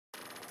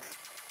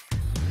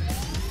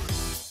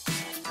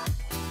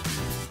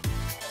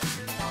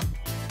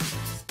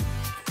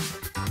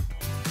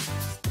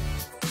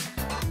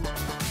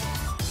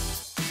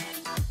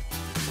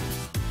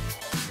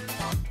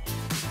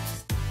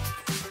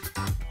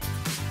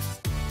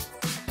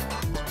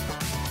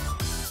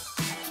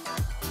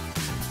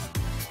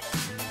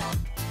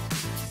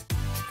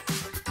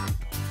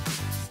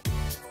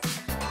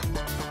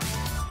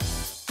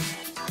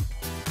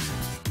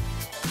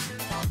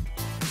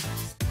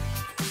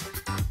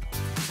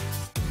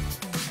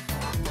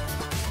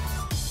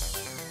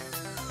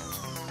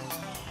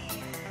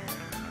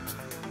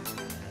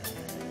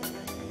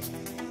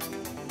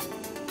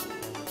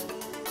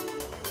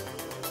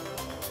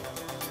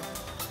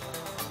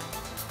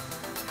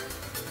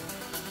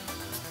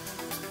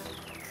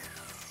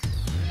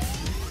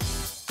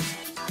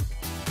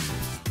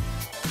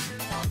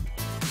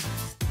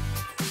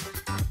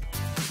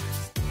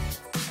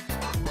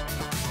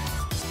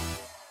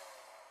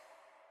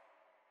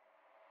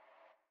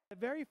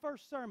very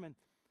first sermon,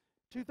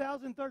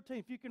 2013.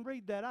 If you can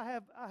read that,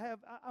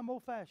 I'm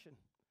old-fashioned.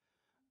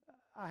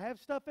 I have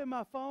stuff in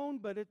my phone,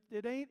 but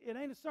it ain't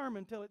a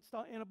sermon until it's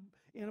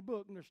in a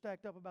book, and they're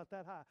stacked up about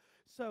that high.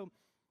 So,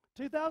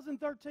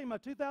 2013, my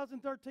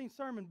 2013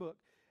 sermon book.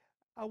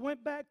 I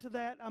went back to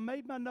that. I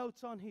made my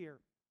notes on here,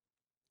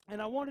 and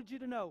I wanted you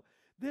to know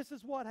this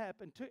is what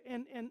happened.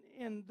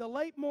 In the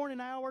late morning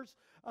hours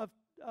of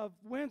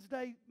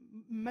Wednesday,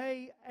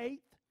 May 8th,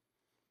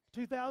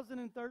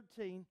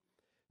 2013,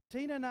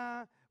 Tina and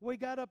I, we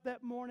got up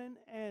that morning,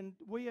 and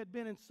we had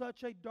been in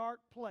such a dark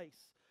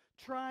place,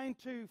 trying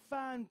to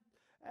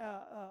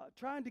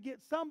get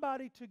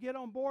somebody to get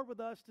on board with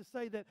us to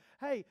say that,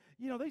 hey,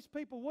 these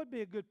people would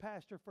be a good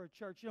pastor for a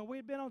church. We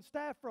had been on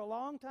staff for a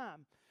long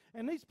time,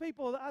 and these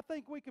people, I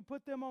think we could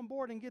put them on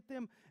board and get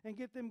them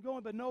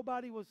going. But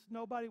nobody was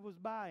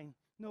buying.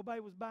 Nobody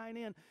was buying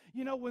in.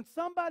 When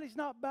somebody's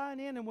not buying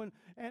in,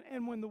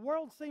 and when the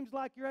world seems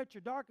like you're at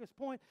your darkest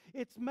point,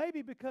 it's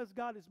maybe because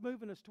God is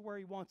moving us to where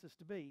He wants us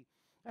to be.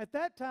 At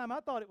that time, I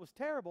thought it was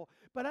terrible,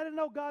 but I didn't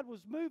know God was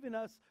moving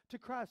us to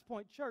Christ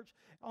Point Church.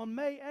 On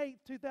May 8th,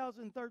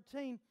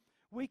 2013,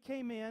 we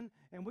came in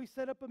and we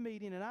set up a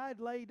meeting, and I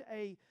had laid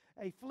a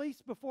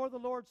fleece before the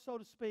Lord, so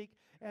to speak,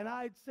 and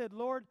I had said,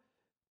 Lord,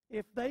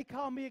 if they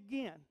call me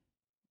again,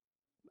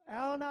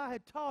 Al and I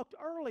had talked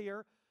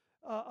earlier,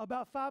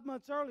 about 5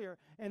 months earlier,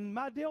 and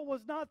my deal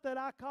was not that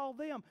I call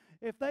them.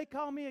 If they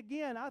call me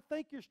again, I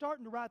think you're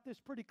starting to write this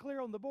pretty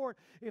clear on the board.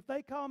 If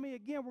they call me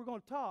again, we're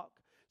going to talk.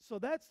 So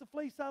that's the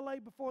fleece I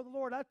laid before the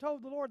Lord. I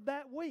told the Lord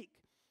that week.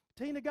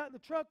 Tina got in the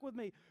truck with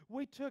me.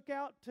 We took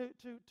out to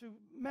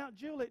Mount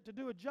Juliet to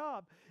do a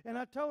job, and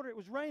I told her it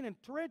was raining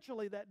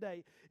torrentially that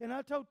day. And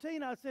I told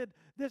Tina, I said,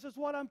 this is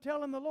what I'm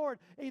telling the Lord.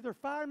 Either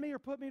fire me or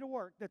put me to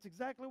work. That's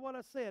exactly what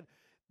I said.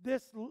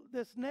 This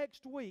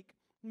next week,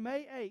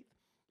 May 8th,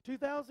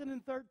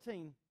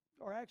 2013,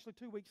 or actually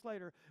 2 weeks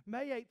later,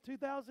 May 8th,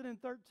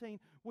 2013,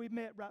 we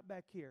met right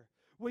back here.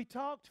 We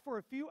talked for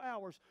a few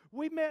hours.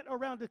 We met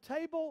around a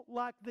table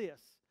like this.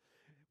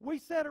 We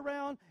sat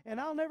around, and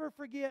I'll never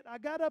forget, I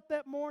got up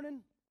that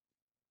morning,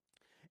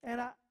 and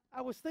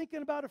I was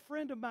thinking about a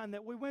friend of mine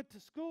that we went to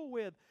school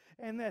with,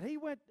 and that he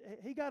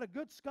got a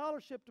good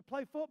scholarship to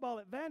play football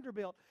at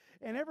Vanderbilt,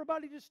 and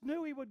everybody just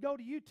knew he would go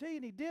to UT,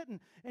 and he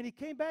didn't. And he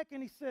came back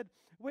and he said,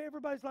 well,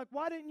 everybody's like,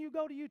 why didn't you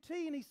go to UT?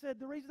 And he said,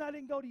 the reason I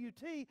didn't go to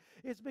UT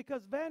is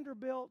because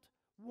Vanderbilt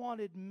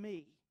wanted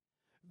me.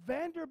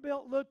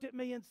 Vanderbilt looked at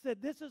me and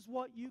said, this is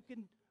what you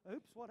can,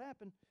 oops, what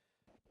happened?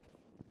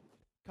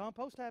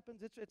 Compost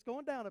happens. It's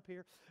going down up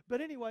here.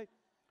 But anyway,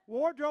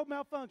 wardrobe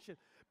malfunction.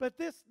 But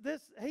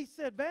he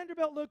said,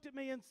 Vanderbilt looked at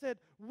me and said,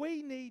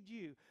 we need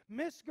you.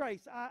 Miss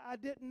Grace, I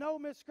didn't know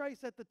Miss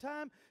Grace at the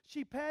time.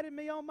 She patted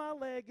me on my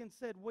leg and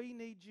said, we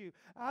need you.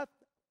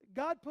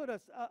 God put a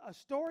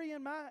story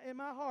in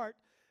my heart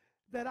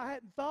that I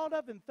hadn't thought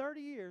of in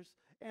 30 years.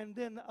 And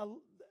then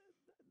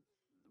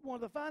one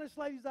of the finest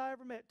ladies I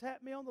ever met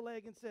tapped me on the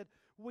leg and said,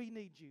 we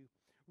need you.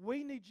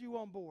 We need you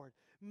on board.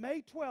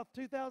 May 12th,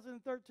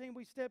 2013,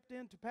 we stepped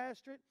into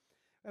pastorate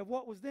of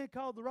what was then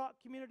called the Rock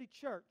Community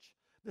Church.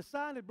 The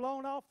sign had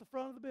blown off the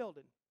front of the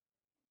building.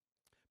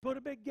 Put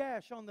a big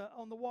gash on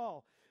the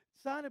wall.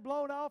 Sign had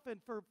blown off,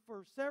 and for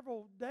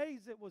several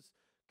days it was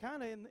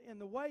kind of in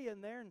the way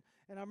in there.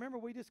 And I remember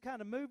we just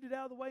kind of moved it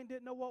out of the way and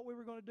didn't know what we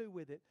were going to do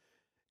with it.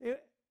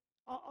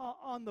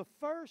 On the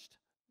first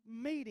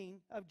meeting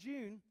of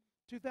June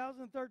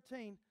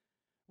 2013,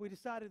 we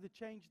decided to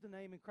change the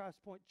name, and Christ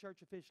Point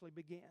Church officially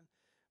began.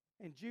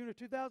 In June of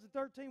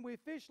 2013, we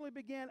officially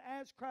began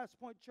as Christ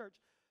Point Church.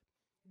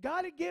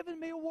 God had given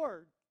me a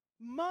word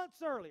months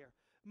earlier.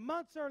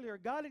 Months earlier,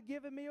 God had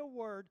given me a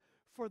word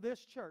for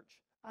this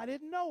church. I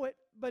didn't know it,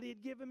 but He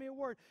had given me a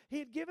word. He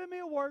had given me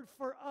a word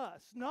for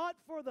us, not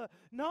for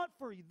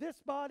this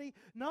body,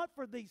 not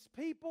for these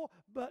people,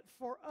 but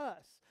for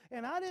us.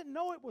 And I didn't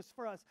know it was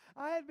for us.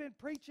 I had been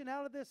preaching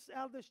out of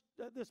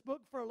this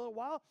book for a little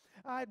while.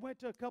 I had went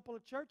to a couple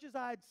of churches.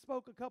 I had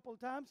spoke a couple of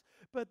times,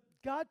 but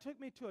God took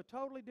me to a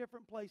totally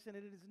different place, and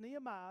it is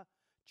Nehemiah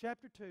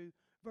chapter 2,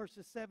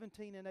 verses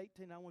 17 and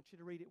 18. I want you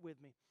to read it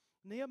with me.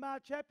 Nehemiah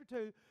chapter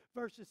 2,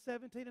 verses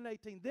 17 and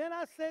 18. Then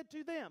I said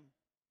to them,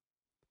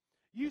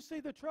 you see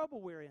the trouble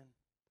we're in,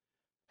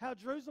 how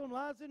Jerusalem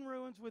lies in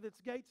ruins with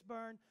its gates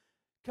burned.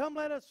 Come,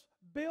 let us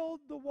build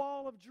the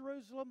wall of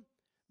Jerusalem,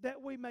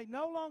 that we may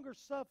no longer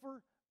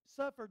suffer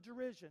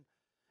derision.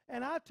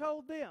 And I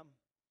told them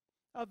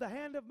of the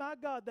hand of my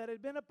God that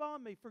had been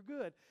upon me for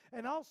good,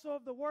 and also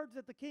of the words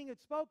that the king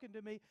had spoken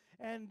to me.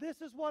 And this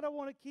is what I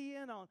want to key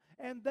in on.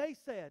 And they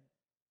said,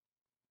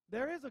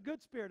 there is a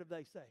good spirit of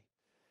they say.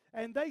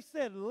 And they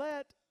said,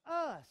 let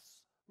us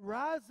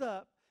rise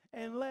up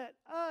and let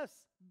us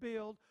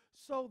build,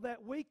 so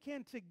that we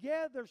can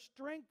together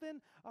strengthen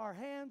our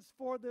hands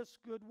for this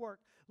good work.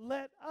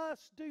 Let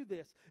us do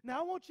this.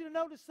 Now I want you to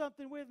notice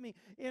something with me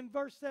in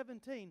verse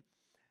 17.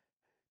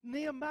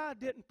 Nehemiah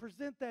didn't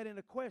present that in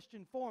a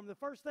question form. The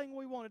first thing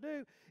we want to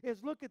do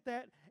is look at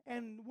that,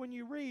 and when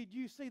you read,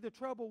 you see the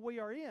trouble we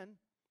are in.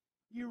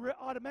 you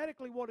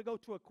automatically want to go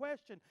to a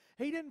question.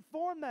 He didn't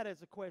form that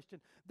as a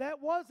question.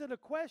 That wasn't a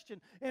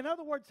question. In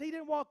other words, he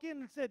didn't walk in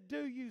and said,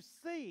 do you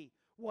see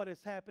what is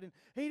happening?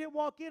 He didn't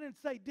walk in and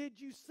say, did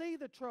you see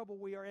the trouble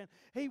we are in?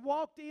 He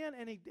walked in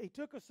and he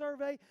took a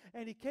survey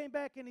and he came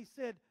back and he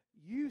said,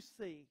 you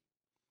see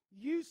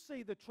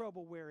the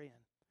trouble we're in.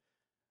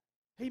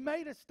 He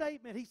made a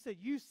statement. He said,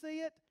 you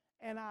see it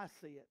and I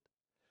see it.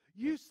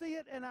 You see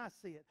it and I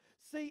see it.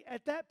 See,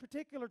 at that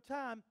particular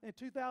time in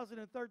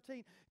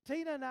 2013,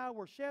 Tina and I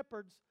were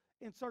shepherds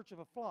in search of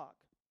a flock.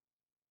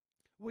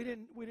 We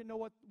didn't know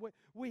what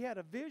we had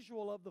a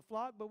visual of the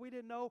flock, but we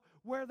didn't know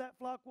where that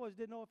flock was.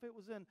 Didn't know if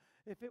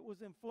it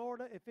was in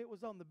Florida, if it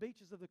was on the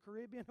beaches of the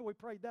Caribbean. We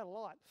prayed that a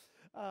lot.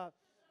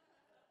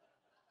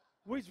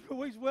 We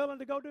was willing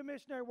to go do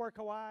missionary work,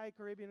 Hawaii,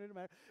 Caribbean, it didn't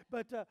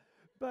matter.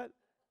 But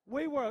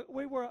we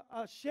were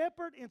a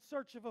shepherd in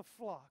search of a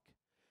flock.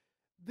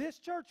 This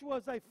church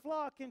was a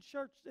flock in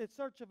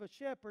search of a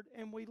shepherd,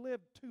 and we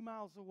lived 2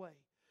 miles away.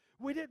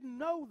 We didn't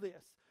know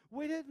this.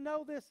 We didn't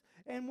know this,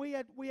 and we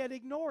had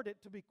ignored it,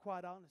 to be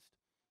quite honest.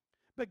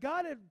 But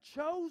God had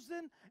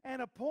chosen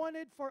and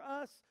appointed for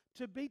us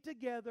to be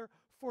together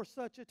for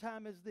such a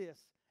time as this,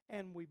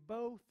 and we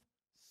both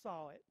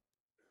saw it.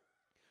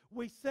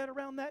 We sat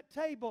around that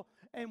table,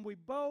 and we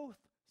both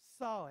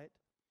saw it.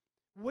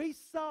 We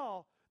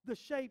saw the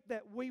shape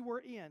that we were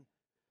in.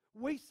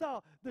 We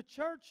saw the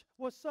church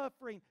was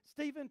suffering.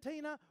 Steve and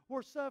Tina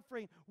were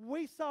suffering.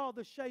 We saw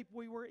the shape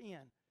we were in.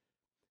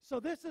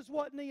 So this is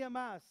what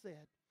Nehemiah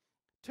said.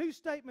 2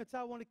 statements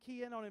I want to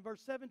key in on in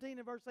verse 17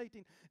 and verse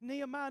 18.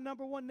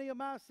 Number 1,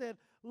 Nehemiah said,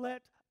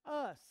 let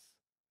us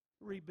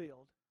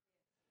rebuild.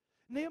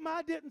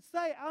 Nehemiah didn't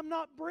say, I'm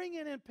not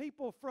bringing in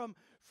people from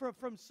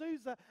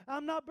Susa.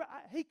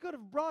 He could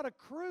have brought a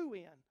crew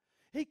in.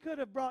 He could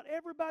have brought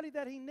everybody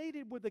that he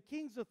needed with the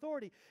king's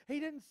authority. He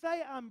didn't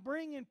say, I'm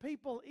bringing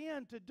people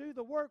in to do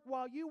the work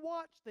while you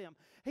watch them.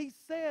 He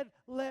said,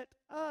 let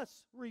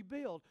us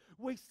rebuild.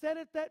 We sat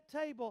at that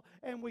table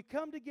and we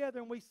come together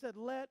and we said,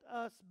 let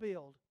us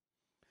build.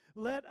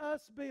 Let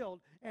us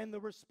build. And the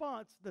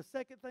response, the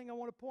second thing I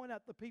want to point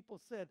out, the people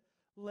said,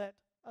 let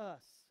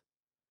us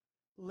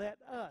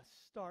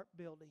start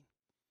building.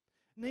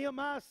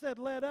 Nehemiah said,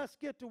 let us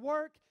get to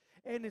work.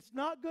 And it's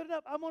not good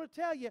enough. I'm going to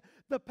tell you,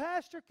 the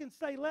pastor can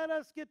say, let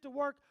us get to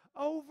work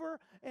over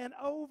and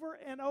over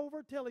and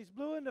over till he's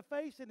blue in the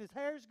face and his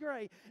hair's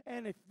gray.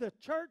 And if the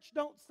church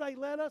don't say,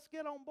 let us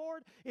get on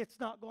board, it's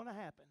not going to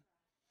happen.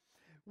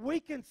 We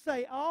can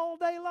say all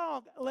day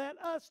long, let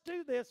us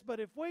do this, but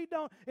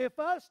if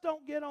us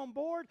don't get on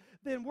board,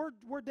 then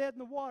we're dead in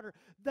the water.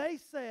 They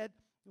said,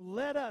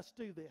 let us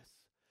do this.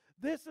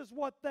 This is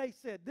what they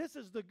said. This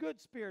is the good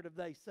spirit of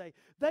they say.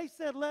 They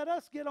said, let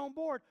us get on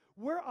board.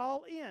 We're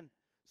all in.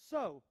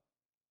 So,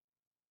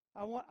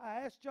 I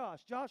asked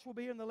Josh. Josh will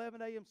be here in the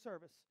 11 a.m.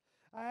 service.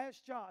 I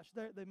asked Josh.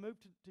 They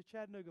moved to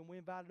Chattanooga, and we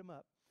invited him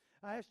up.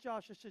 I asked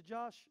Josh. I said,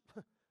 Josh,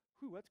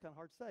 that's kind of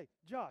hard to say.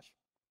 Josh,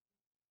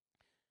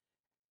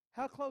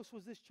 how close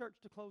was this church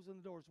to closing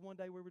the doors? One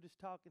day we were just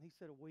talking. He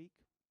said a week.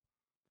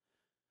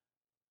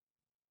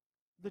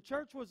 The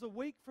church was a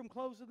week from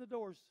closing the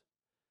doors.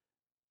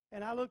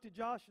 And I looked at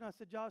Josh and I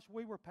said, Josh,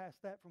 we were past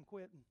that from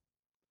quitting.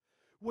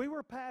 We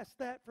were past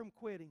that from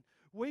quitting.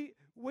 We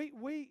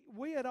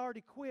had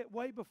already quit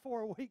way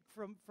before a week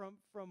from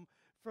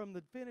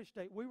the finish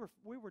date. We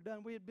were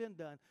done. We had been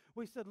done.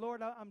 We said,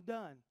 Lord, I'm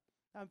done.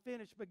 I'm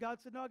finished. But God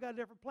said, no, I got a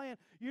different plan.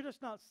 You're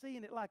just not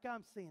seeing it like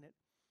I'm seeing it.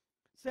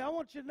 See, I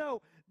want you to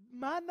know,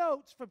 my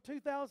notes from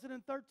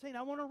 2013,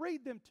 I want to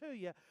read them to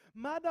you.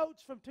 My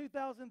notes from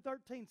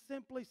 2013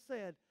 simply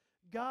said,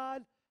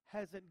 God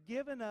hasn't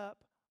given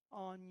up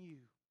on you.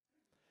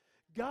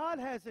 God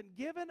hasn't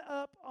given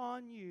up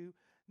on you.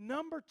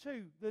 Number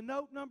 2, the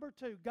note number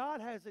 2, God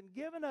hasn't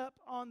given up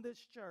on this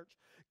church.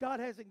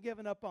 God hasn't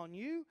given up on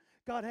you.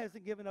 God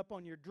hasn't given up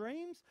on your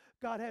dreams.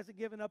 God hasn't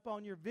given up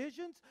on your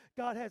visions.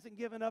 God hasn't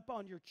given up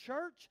on your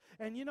church.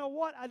 And you know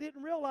what? I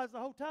didn't realize the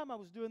whole time I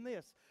was doing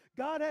this.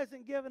 God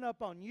hasn't given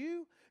up on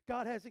you.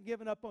 God hasn't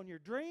given up on your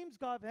dreams.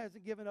 God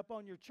hasn't given up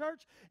on your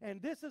church.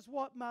 And this is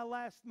what my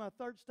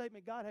third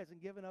statement, God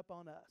hasn't given up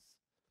on us.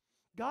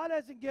 God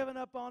hasn't given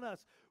up on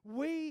us.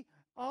 We,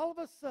 all of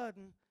a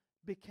sudden,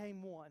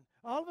 became one.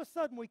 All of a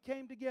sudden, we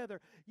came together.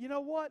 You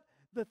know what?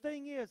 The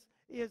thing is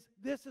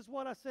this is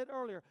what I said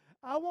earlier.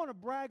 I want to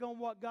brag on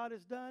what God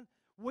has done.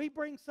 We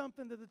bring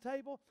something to the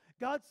table.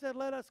 God said,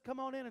 let us come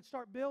on in and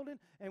start building.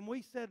 And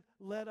we said,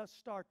 let us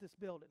start this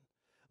building.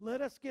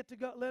 Let us get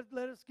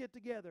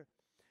together.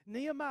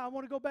 Nehemiah, I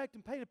want to go back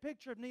and paint a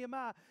picture of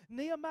Nehemiah.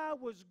 Nehemiah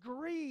was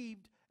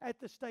grieved at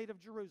the state of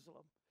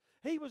Jerusalem.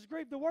 He was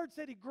grieved. The word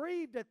said he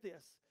grieved at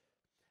this.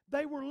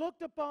 They were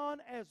looked upon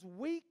as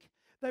weak.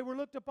 They were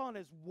looked upon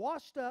as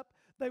washed up.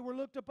 They were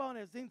looked upon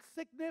as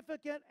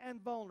insignificant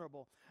and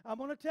vulnerable. I'm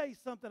going to tell you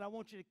something. I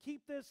want you to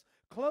keep this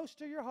close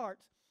to your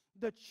hearts.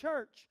 The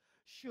church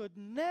should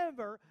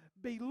never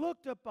be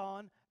looked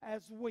upon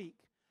as weak.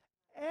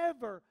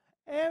 Ever,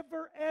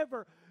 ever,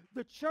 ever.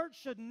 The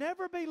church should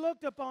never be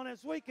looked upon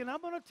as weak, and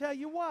I'm going to tell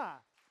you why.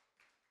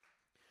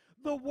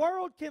 The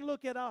world can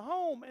look at a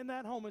home, and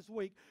that home is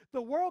weak.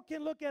 The world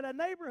can look at a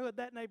neighborhood,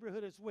 that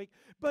neighborhood is weak.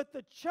 But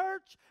the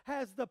church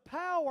has the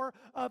power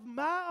of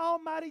my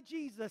Almighty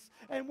Jesus,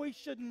 and we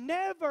should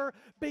never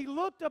be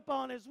looked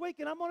upon as weak.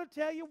 And I'm going to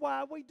tell you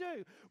why we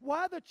do.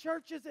 Why the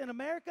churches in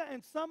America,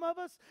 and some of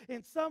us,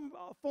 in some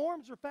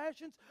forms or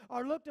fashions,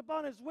 are looked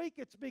upon as weak.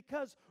 It's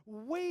because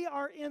we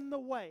are in the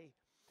way.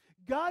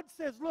 God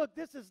says, look,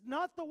 this is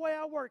not the way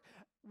I work.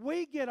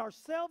 We get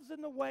ourselves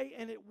in the way,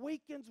 and it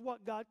weakens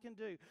what God can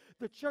do.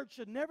 The church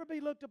should never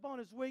be looked upon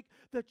as weak.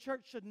 The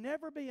church should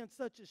never be in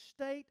such a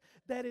state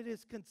that it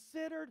is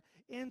considered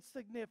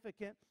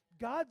insignificant.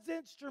 God's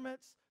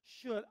instruments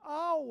should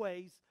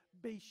always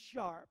be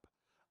sharp.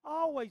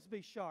 Always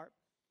be sharp.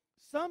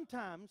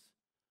 Sometimes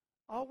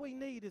all we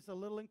need is a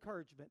little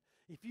encouragement.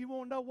 If you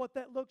want to know what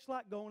that looks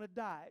like, go on a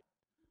diet.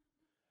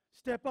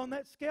 Step on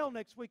that scale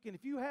next week, and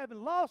if you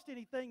haven't lost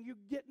anything, you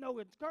get no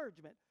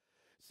encouragement.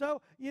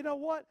 So, you know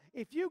what?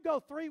 If you go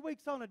 3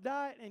 weeks on a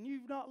diet and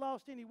you've not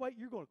lost any weight,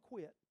 you're going to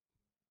quit.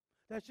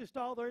 That's just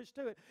all there is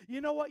to it. You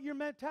know what your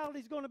mentality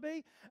is going to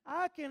be?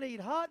 I can eat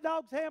hot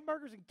dogs,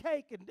 hamburgers, and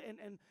cake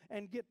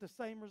and get the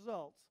same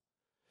results.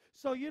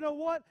 So, you know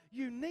what?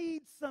 You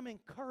need some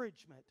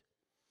encouragement.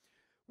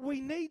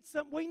 We need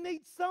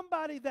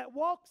somebody that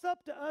walks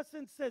up to us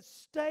and says,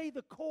 stay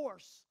the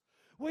course.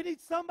 We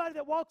need somebody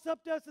that walks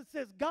up to us and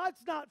says,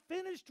 God's not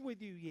finished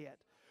with you yet.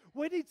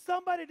 We need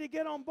somebody to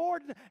get on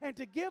board and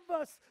to give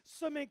us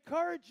some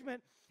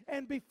encouragement.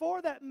 And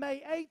before that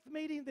May 8th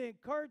meeting, the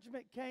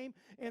encouragement came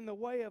in the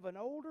way of an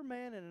older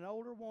man and an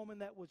older woman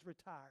that was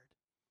retired.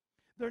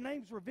 Their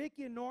names were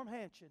Vicki and Norm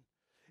Hanchin.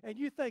 And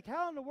you think,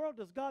 how in the world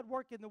does God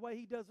work in the way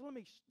He does? Let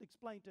me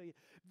explain to you.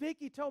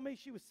 Vicki told me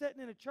she was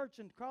sitting in a church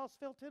in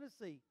Crossville,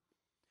 Tennessee.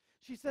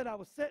 She said, I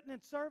was sitting in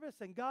service,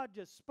 and God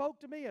just spoke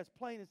to me as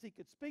plain as He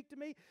could speak to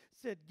me,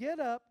 said, get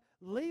up,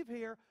 leave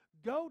here,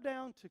 go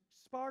down to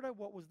Sparta,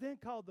 what was then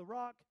called the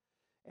Rock,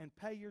 and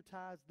pay your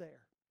tithes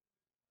there.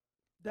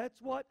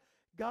 That's what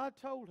God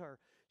told her.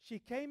 She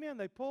came in,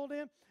 they pulled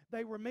in,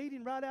 they were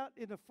meeting right out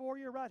in the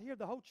foyer right here.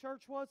 The whole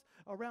church was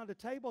around a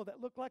table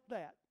that looked like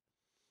that.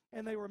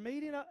 And they were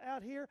meeting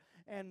out here,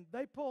 and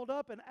they pulled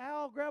up, and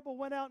Al Grebel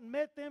went out and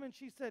met them, and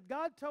she said,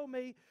 God told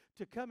me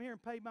to come here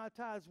and pay my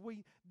tithes.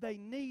 They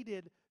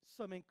needed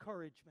some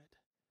encouragement.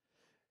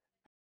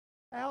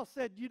 Al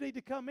said, you need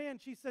to come in.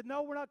 She said,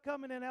 no, we're not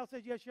coming in. Al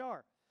said, yes, you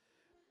are.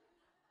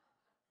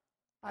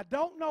 I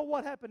don't know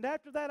what happened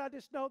after that. I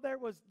just know there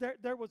was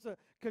a,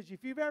 because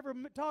if you've ever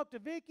talked to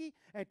Vicki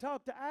and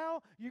talked to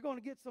Al, you're going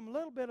to get some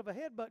little bit of a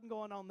headbutting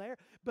going on there,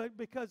 but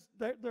because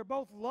they're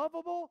both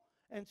lovable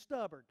and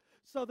stubborn.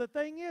 So the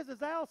thing is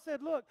Al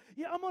said, look,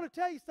 yeah, I'm going to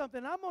tell you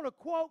something. I'm going to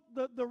quote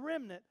the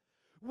remnant.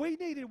 We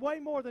needed way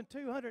more than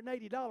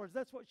 $280.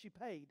 That's what she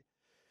paid.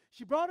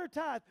 She brought her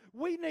tithe.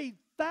 We need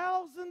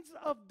thousands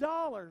of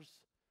dollars,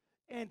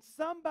 and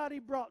somebody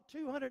brought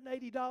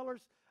 $280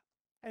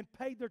 and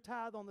paid their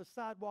tithe on the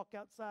sidewalk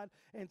outside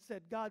and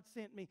said, God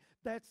sent me.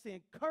 That's the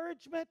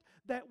encouragement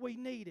that we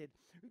needed.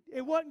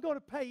 It wasn't going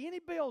to pay any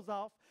bills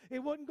off. It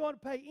wasn't going to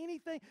pay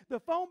anything.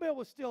 The phone bill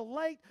was still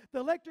late.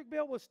 The electric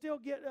bill was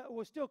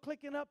still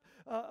clicking up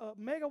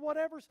mega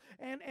whatevers,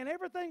 and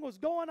everything was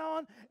going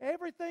on.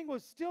 Everything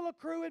was still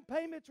accruing.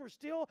 Payments were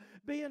still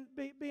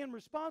being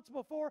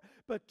responsible for,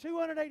 but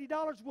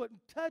 $280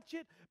 wouldn't touch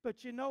it.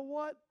 But you know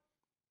what?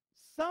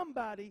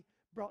 Somebody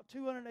brought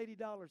 $280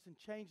 and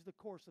changed the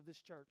course of this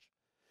church.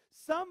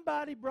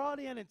 Somebody brought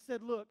in and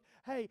said, look,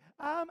 hey,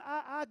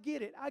 I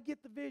get it. I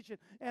get the vision,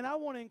 and I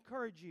want to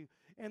encourage you.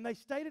 And they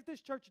stayed at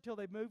this church until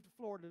they moved to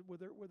Florida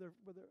with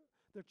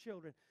their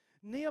children.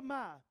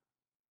 Nehemiah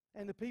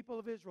and the people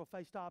of Israel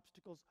faced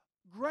obstacles,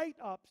 great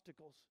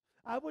obstacles.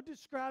 I would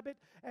describe it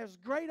as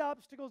great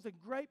obstacles and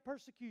great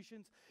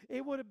persecutions.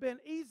 It would have been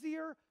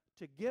easier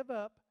to give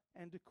up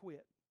and to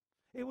quit.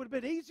 It would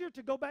have been easier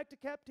to go back to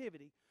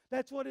captivity.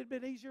 That's what it had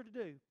been easier to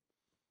do.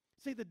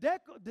 See, the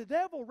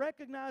devil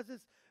recognized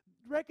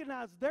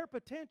their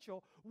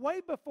potential way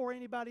before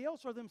anybody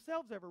else or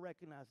themselves ever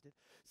recognized it.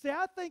 See,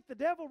 I think the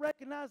devil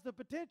recognized the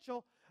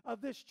potential of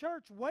this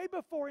church way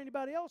before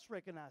anybody else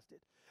recognized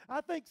it.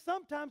 I think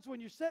sometimes when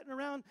you're sitting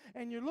around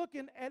and you're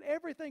looking at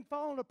everything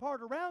falling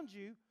apart around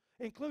you,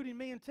 including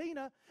me and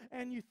Tina,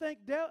 and you think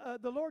the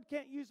Lord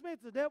can't use me,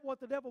 it's what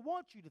the devil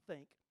wants you to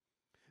think.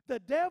 The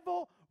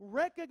devil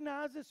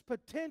recognizes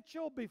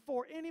potential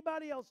before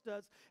anybody else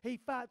does. He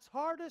fights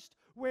hardest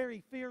where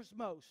he fears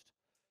most.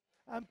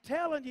 I'm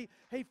telling you,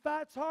 he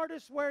fights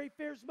hardest where he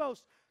fears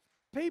most.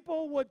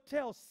 People would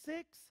tell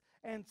 6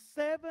 and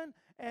 7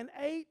 and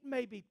 8,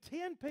 maybe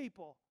 10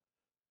 people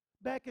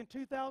back in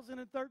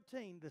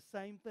 2013 the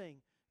same thing.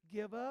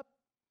 Give up,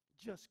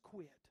 just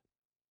quit.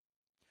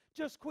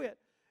 Just quit.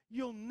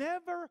 You'll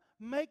never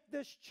make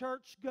this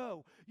church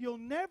go. You'll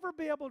never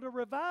be able to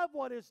revive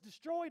what is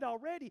destroyed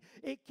already.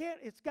 It can't.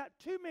 It's got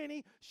too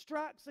many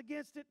strikes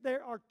against it.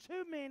 There are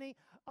too many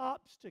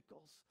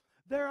obstacles.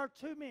 There are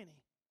too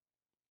many.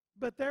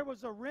 But there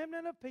was a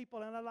remnant of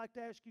people, and I'd like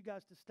to ask you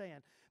guys to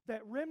stand.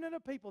 That remnant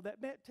of people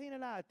that met Tina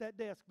and I at that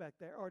desk back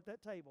there, or at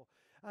that table.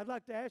 I'd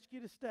like to ask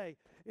you to stay.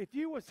 If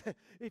you was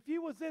if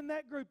you was in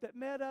that group that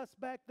met us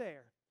back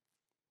there,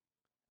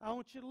 I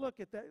want you to look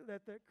at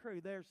that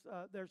crew. There's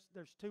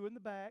two in the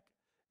back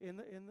in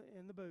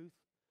the booth,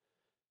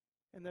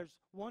 and there's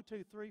 1,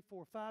 2, 3,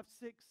 4, 5,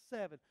 6,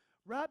 7.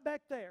 Right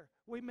back there,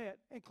 we met,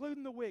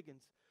 including the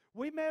Wiggins.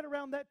 We met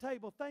around that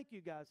table. Thank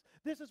you, guys.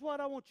 This is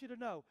what I want you to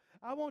know.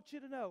 I want you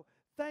to know,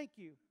 thank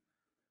you.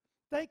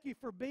 Thank you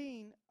for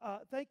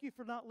thank you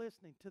for not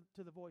listening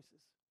to the voices.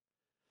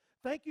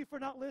 Thank you for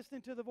not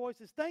listening to the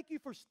voices. Thank you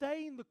for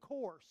staying the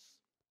course.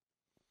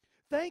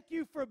 Thank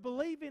you for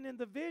believing in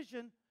the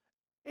vision,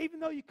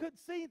 even though you couldn't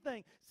see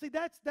anything. See,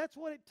 that's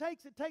what it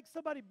takes. It takes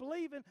somebody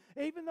believing,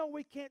 even though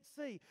we can't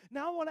see.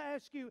 Now, I want to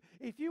ask you,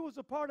 if you was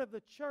a part of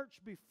the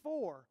church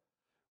before,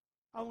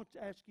 I want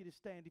to ask you to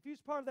stand. If you was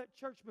part of that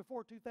church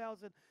before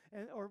 2000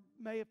 or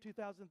May of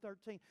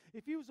 2013,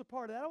 if you was a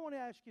part of that, I want to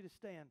ask you to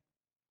stand.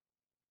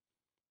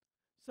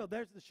 So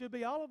there should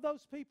be all of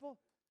those people.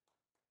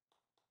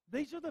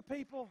 These are the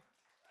people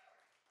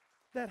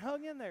that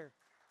hung in there.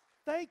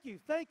 Thank you,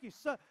 thank you.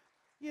 So,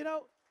 you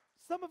know,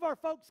 some of our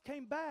folks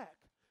came back.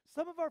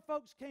 Some of our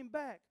folks came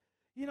back.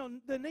 You know,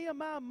 the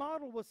Nehemiah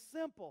model was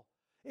simple.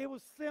 It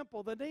was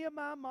simple. The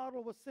Nehemiah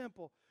model was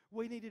simple.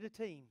 We needed a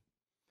team.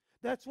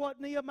 That's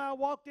what Nehemiah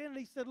walked in and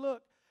he said,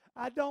 look,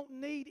 I don't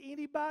need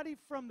anybody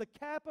from the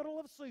capital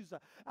of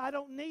Susa. I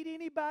don't need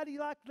anybody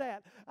like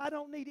that. I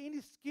don't need any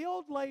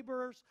skilled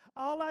laborers.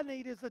 All I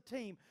need is a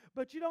team.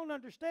 But you don't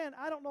understand.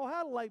 I don't know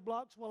how to lay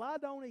blocks. Well, I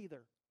don't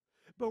either.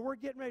 But we're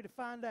getting ready to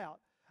find out.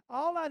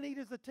 All I need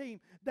is a team.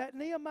 That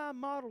Nehemiah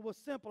model was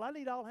simple. I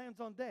need all hands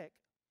on deck.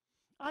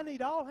 I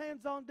need all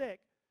hands on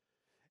deck.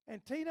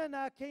 And Tina and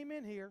I came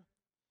in here,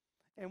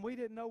 and we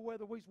didn't know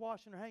whether we was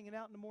washing or hanging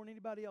out in the morning.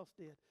 Anybody else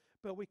did.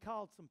 But we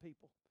called some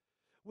people.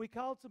 We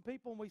called some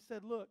people and we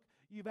said, look,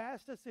 you've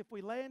asked us if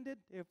we landed,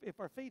 if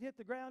our feet hit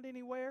the ground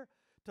anywhere,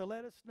 to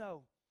let us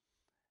know.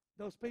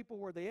 Those people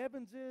were the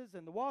Evanses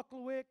and the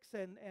Walklewicks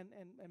and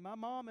my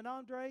mom and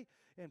Andre.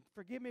 And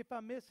forgive me if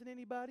I'm missing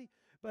anybody.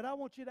 But I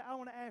want to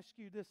ask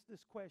you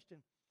this question.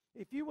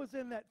 If you was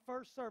in that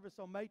first service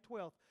on May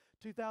 12th,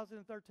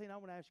 2013, I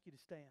want to ask you to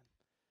stand.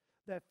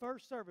 That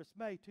first service,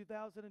 May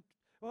 2000,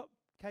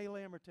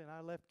 Kayla Emerton. I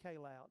left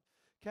Kayla out.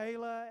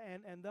 Kayla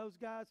and those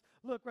guys.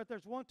 Look, right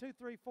there's 1, 2,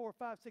 3, 4,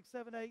 5, 6,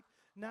 7, 8,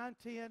 9,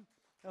 10,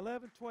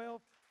 11,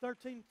 12,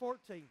 13,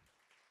 14.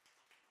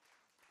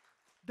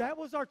 That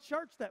was our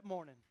church that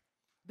morning.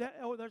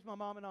 There's my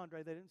mom and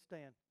Andre. They didn't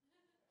stand.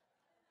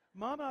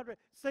 Mom and Andre.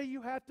 See,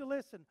 you have to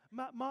listen.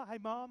 Hey,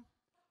 Mom,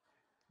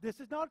 this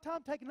is not a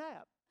time to take a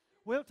nap.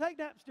 We'll take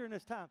naps during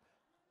this time.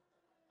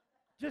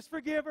 Just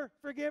forgive her.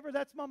 Forgive her.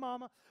 That's my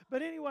mama.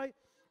 But anyway,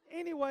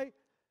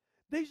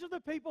 these are the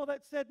people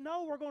that said,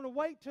 no, we're going to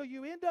wait till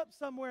you end up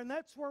somewhere, and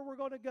that's where we're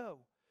going to go.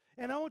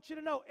 And I want you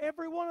to know,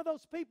 every one of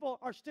those people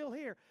are still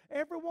here.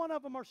 Every one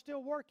of them are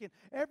still working.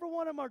 Every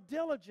one of them are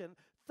diligent.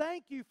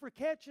 Thank you for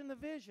catching the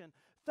vision.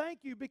 Thank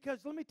you,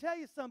 because let me tell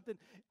you something.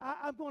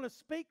 I'm going to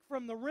speak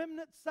from the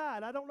remnant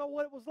side. I don't know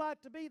what it was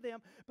like to be them,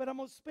 but I'm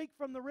going to speak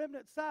from the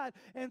remnant side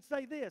and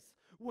say this.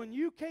 When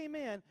you came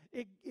in,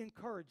 it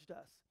encouraged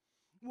us.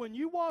 When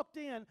you walked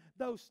in,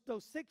 those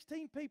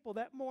 16 people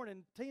that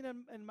morning, Tina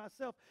and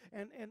myself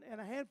and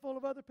a handful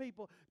of other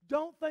people,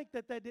 don't think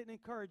that didn't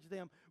encourage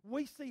them.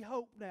 We see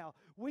hope now.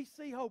 We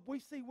see hope. We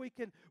see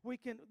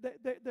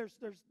there's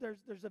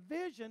a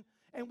vision,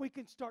 and we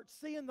can start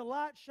seeing the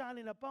light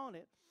shining upon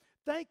it.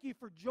 Thank you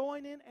for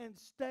joining and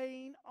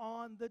staying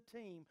on the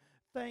team.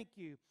 Thank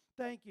you.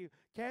 Thank you.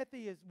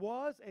 Kathy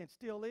was and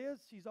still is.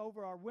 She's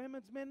over our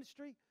women's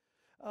ministry.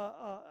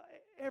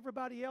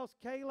 Everybody else,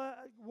 Kayla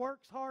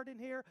works hard in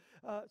here.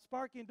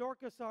 Sparky and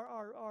Dorcas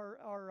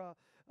are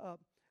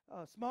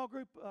small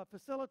group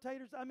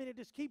facilitators. I mean, it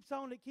just keeps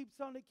on. It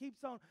keeps on. It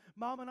keeps on.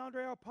 Mom and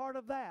Andre are part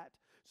of that.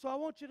 So I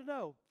want you to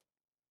know,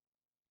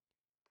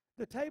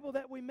 the table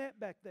that we met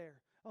back there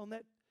on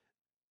that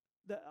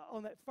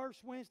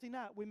first Wednesday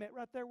night, we met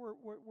right there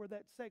where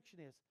that section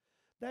is.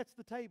 That's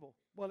the table.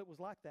 Well, it was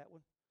like that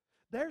one.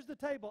 There's the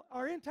table.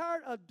 Our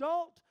entire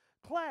adult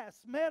class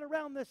met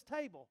around this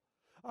table.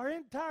 Our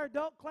entire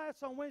adult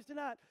class on Wednesday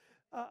night,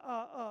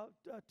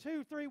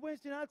 2, 3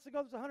 Wednesday nights ago,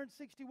 there was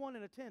 161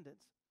 in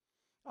attendance.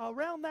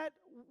 Around that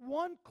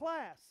one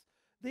class,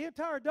 the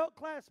entire adult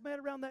class met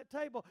around that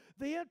table.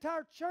 The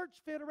entire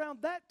church fit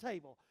around that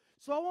table.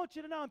 So I want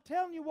you to know, I'm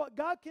telling you what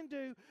God can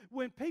do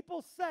when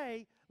people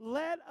say,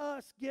 let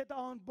us get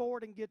on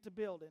board and get to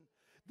building.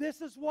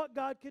 This is what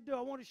God can do.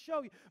 I want to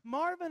show you.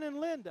 Marvin and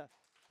Linda,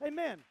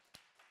 amen.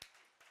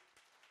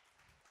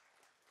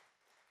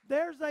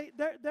 There's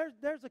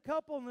a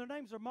couple, and their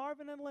names are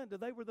Marvin and Linda.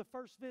 They were the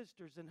first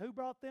visitors. And who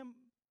brought them?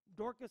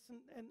 Dorcas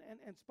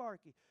and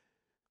Sparky.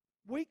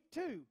 Week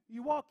 2,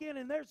 you walk in,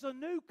 and there's a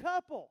new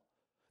couple.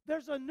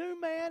 There's a new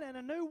man and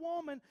a new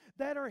woman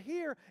that are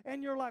here,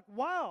 and you're like,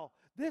 wow,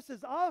 this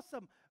is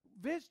awesome.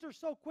 Visitors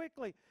so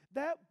quickly.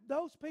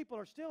 Those people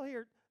are still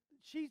here.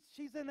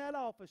 She's in that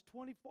office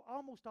 24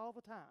 almost all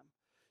the time.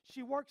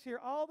 She works here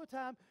all the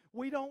time.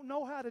 We don't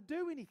know how to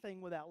do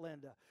anything without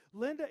Linda.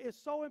 Linda is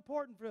so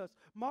important for us.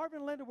 Marvin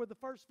and Linda were the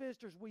first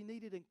visitors. We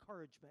needed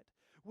encouragement.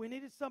 We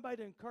needed somebody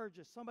to encourage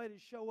us, somebody to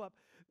show up.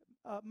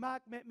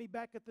 Mike met me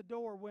back at the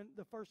door when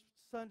the first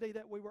Sunday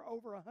that we were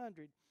over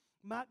 100.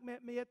 Mike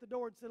met me at the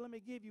door and said, let me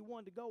give you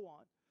one to go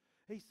on.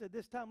 He said,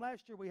 this time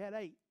last year we had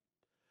 8.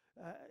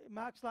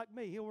 Mike's like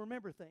me. He'll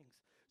remember things.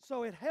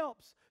 So it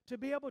helps to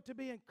be able to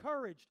be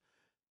encouraged.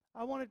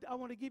 I want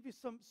to give you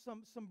some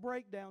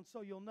breakdown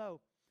so you'll know.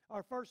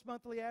 Our first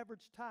monthly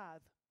average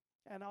tithe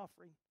and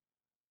offering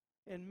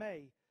in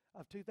May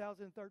of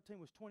 2013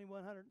 was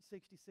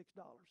 $2,166.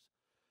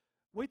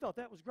 We thought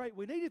that was great.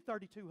 We needed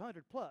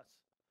 $3,200 plus.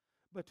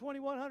 But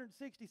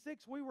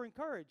 $2,166, we were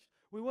encouraged.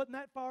 We wasn't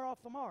that far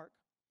off the mark.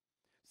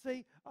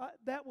 See,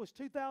 that was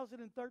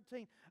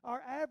 2013.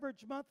 Our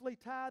average monthly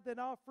tithe and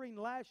offering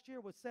last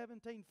year was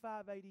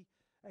 $17,583.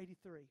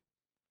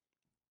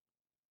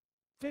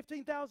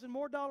 $15,000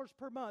 more dollars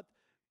per month.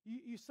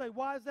 You say,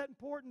 why is that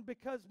important?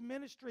 Because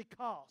ministry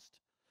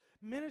cost.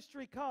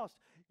 Ministry cost.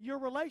 Your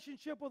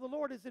relationship with the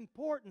Lord is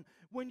important.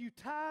 When you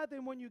tithe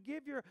and when you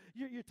give your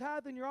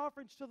tithe and your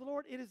offerings to the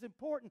Lord, it is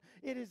important.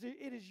 It is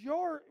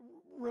your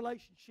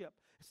relationship.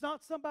 It's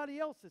not somebody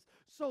else's.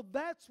 So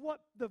that's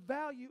what the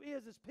value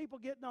is people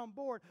getting on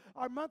board.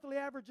 Our monthly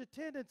average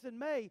attendance in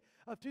May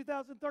of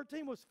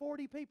 2013 was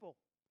 40 people.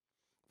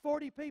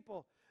 40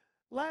 people.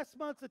 Last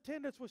month's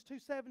attendance was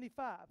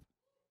 275.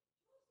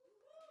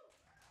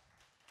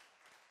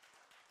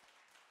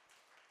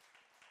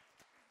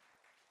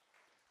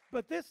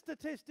 But this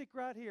statistic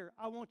right here,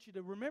 I want you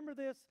to remember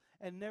this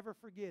and never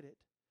forget it.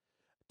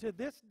 To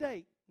this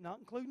date, not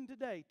including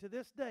today, to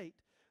this date,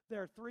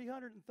 there are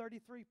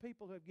 333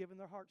 people who have given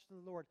their hearts to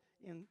the Lord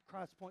in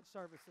Christ Point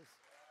services.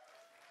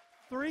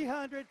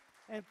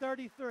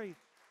 333.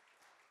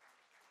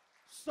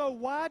 So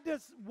why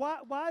is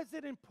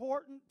it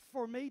important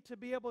for me to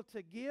be able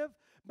to give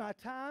my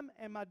time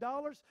and my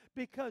dollars?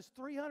 Because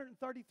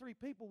 333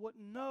 people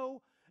wouldn't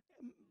know,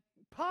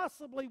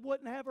 possibly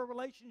wouldn't have a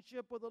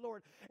relationship with the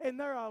Lord. And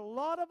there are a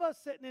lot of us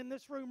sitting in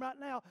this room right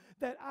now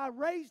that I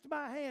raised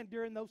my hand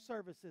during those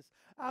services.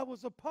 I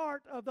was a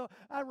part of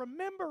I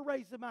remember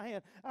raising my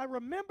hand. I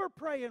remember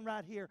praying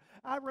right here.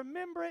 I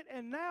remember it,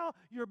 and now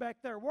you're back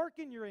there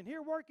working, you're in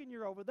here working,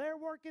 you're over there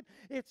working.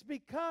 It's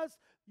because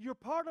you're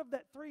part of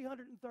that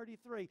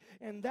 333.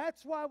 And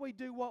that's why we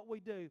do what we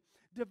do.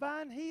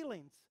 Divine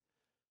healings.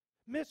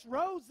 Miss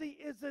Rosie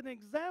is an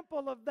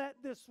example of that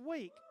this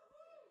week.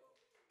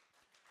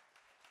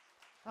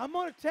 I'm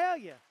going to tell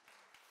you,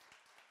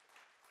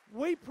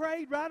 we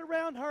prayed right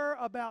around her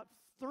about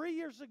 3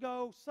 years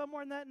ago,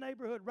 somewhere in that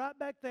neighborhood, right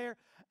back there.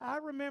 I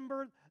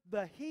remember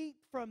the heat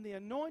from the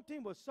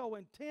anointing was so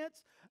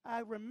intense. I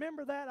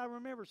remember that. I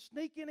remember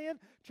sneaking in,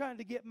 trying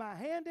to get my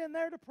hand in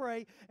there to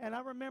pray, and I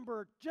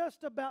remember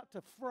just about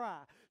to fry.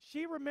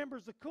 She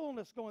remembers the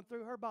coolness going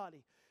through her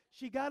body.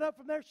 She got up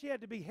from there. She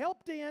had to be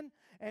helped in.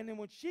 And then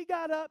when she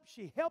got up,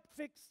 she helped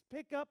pick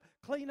up,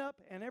 clean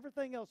up, and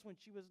everything else when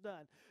she was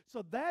done.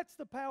 So that's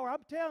the power.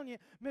 I'm telling you,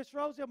 Miss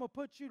Rosie, I'm going to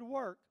put you to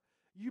work.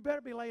 You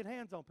better be laying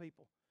hands on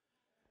people.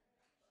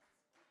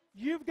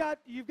 You've got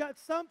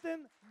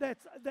something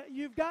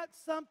you've got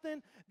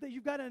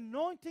an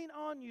anointing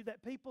on you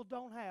that people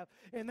don't have,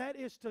 and that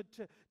is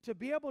to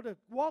be able to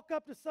walk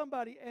up to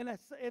somebody and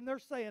they're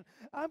saying,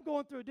 I'm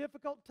going through a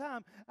difficult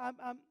time.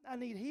 I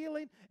need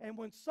healing. And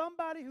when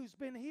somebody who's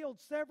been healed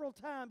several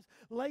times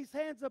lays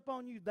hands up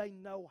on you, they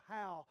know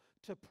how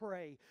to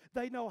pray.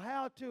 They know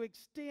how to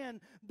extend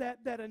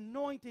that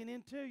anointing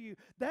into you.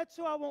 That's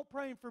who I want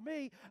praying for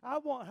me. I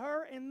want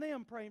her and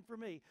them praying for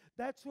me.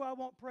 That's who I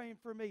want praying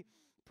for me.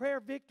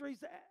 Prayer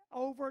victories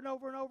over and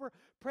over and over.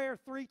 Prayer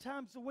 3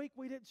 times a week.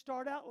 We didn't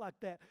start out like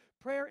that.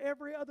 Prayer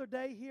every other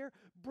day here.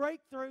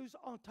 Breakthroughs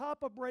on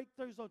top of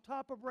breakthroughs on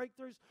top of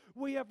breakthroughs.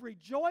 We have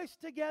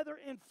rejoiced together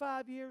in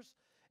 5 years,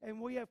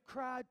 and we have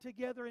cried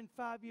together in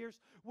 5 years.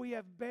 We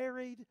have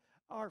buried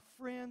our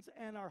friends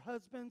and our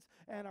husbands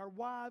and our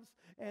wives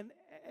and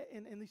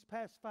in these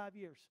past 5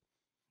 years.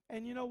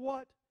 And you know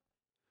what?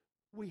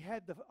 We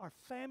had our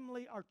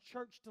family, our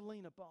church to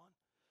lean upon.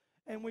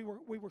 And we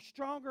were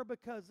stronger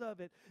because of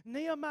it.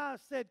 Nehemiah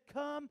said,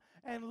 come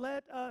and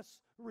let us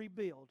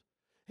rebuild.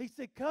 He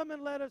said, come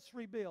and let us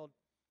rebuild.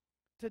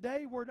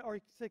 Today,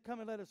 he said, come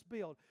and let us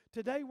build.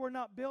 Today, we're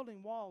not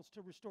building walls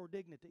to restore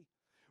dignity.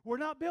 We're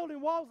not building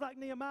walls like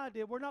Nehemiah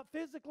did. We're not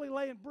physically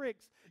laying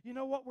bricks. You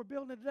know what we're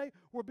building today?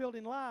 We're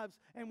building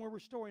lives, and we're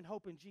restoring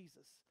hope in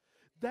Jesus.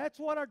 That's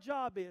what our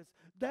job is.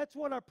 That's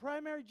what our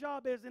primary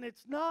job is, and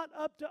it's not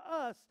up to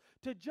us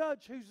to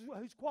judge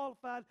who's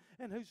qualified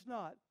and who's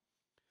not.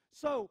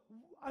 So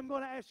I'm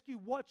going to ask you,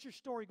 what's your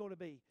story going to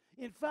be?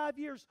 In 5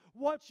 years,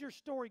 what's your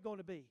story going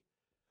to be?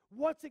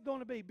 What's it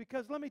going to be?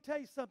 Because let me tell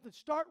you something.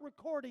 Start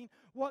recording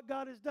what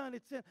God has done.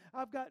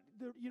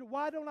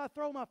 Why don't I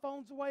throw my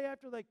phones away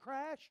after they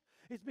crash?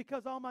 It's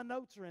because all my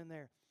notes are in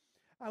there.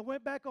 I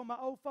went back on my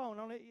old phone.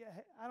 I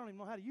don't even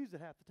know how to use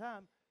it half the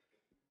time.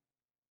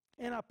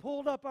 And I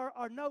pulled up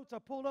our notes. I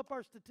pulled up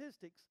our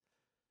statistics.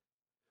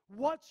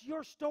 What's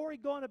your story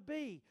going to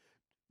be?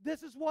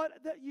 This is what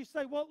you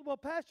say, well,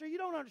 Pastor, you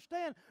don't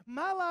understand.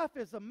 My life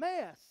is a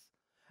mess.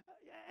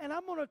 And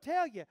I'm going to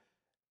tell you,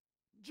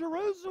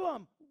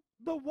 Jerusalem,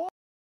 the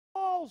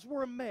walls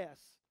were a mess.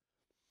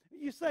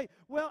 You say,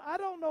 well, I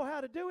don't know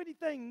how to do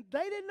anything.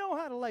 They didn't know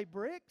how to lay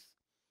bricks.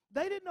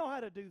 They didn't know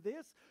how to do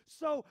this.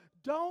 So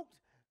don't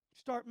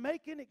start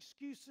making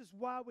excuses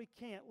why we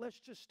can't. Let's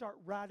just start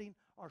writing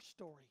our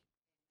story.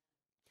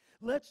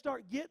 Let's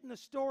start getting the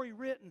story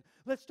written.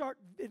 Let's start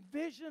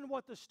envisioning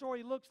what the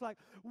story looks like.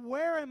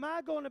 Where am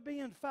I going to be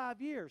in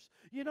 5 years?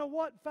 You know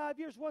what? In 5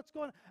 years,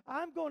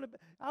 I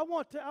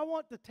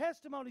want the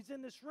testimonies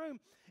in this room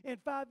in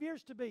 5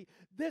 years to be,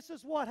 this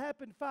is what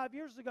happened 5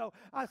 years ago.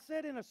 I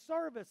said in a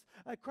service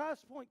at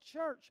Christ Point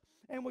Church,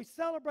 and we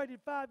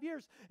celebrated 5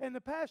 years, and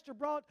the pastor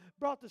brought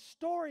the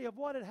story of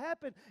what had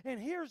happened,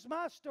 and here's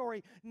my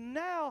story.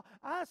 Now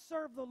I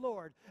serve the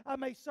Lord. I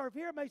may serve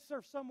here, I may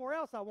serve somewhere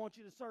else. I want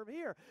you to serve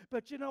here.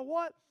 But you know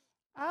what?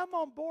 I'm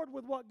on board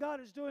with what God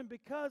is doing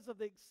because of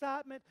the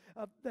excitement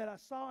that I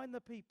saw in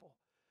the people.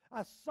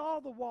 I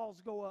saw the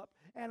walls go up,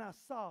 and I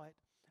saw it.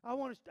 I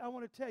want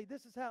to tell you,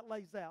 this is how it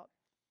lays out.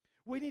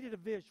 We needed a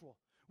visual.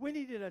 We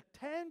needed a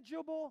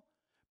tangible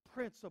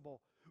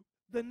principle.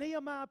 The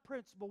Nehemiah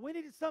principle. We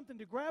needed something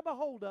to grab a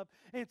hold of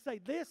and say,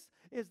 this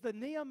is the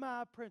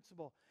Nehemiah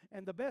principle.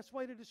 And the best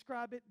way to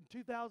describe it in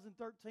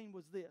 2013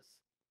 was this: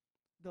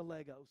 the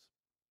Legos.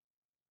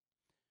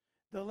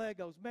 The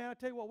Legos. Man, I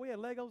tell you what, we had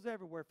Legos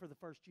everywhere for the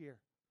first year.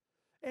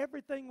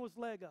 Everything was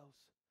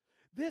Legos.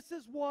 I'm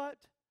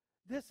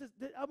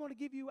going to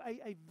give you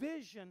a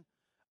vision.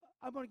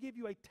 I'm going to give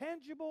you a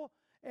tangible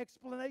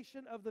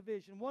explanation of the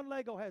vision. One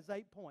Lego has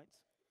 8 points.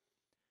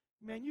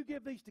 Man, you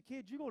give these to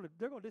kids, they're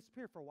going to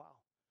disappear for a while.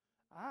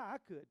 I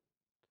could.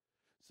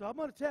 So I'm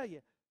going to tell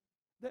you,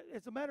 that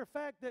as a matter of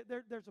fact, that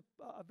there's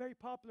a very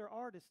popular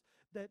artist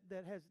that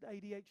has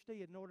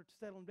ADHD. In order to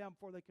settle him down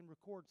before they can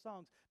record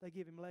songs, they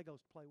give him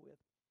Legos to play with.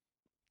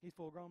 He's a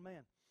full-grown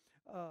man.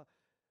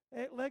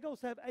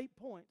 Legos have 8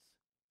 points.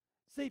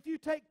 See, if you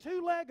take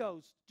 2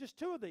 Legos, just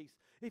 2 of these,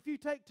 if you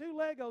take 2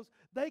 Legos,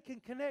 they can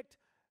connect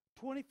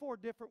 24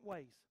 different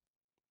ways.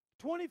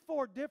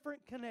 24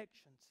 different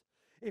connections.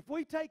 If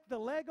we take the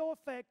Lego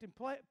effect and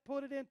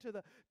put it into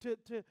the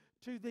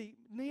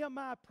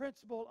Nehemiah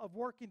principle of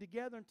working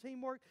together and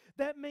teamwork,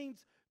 that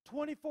means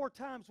 24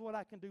 times what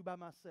I can do by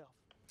myself.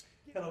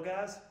 Hello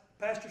guys,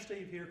 Pastor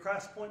Steve here,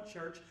 Christ Point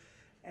Church,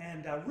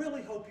 and I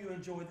really hope you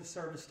enjoyed the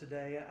service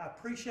today. I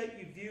appreciate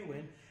you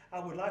viewing.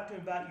 I would like to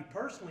invite you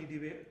personally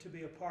to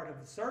be a part of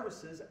the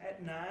services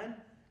at 9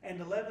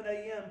 and 11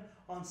 a.m.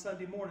 on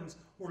Sunday mornings.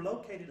 We're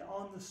located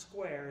on the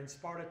square in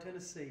Sparta,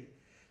 Tennessee.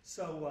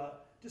 So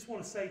just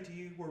want to say to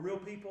you, we're real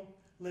people,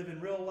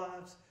 living real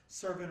lives,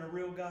 serving a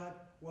real God.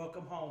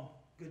 Welcome home.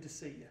 Good to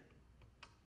see you.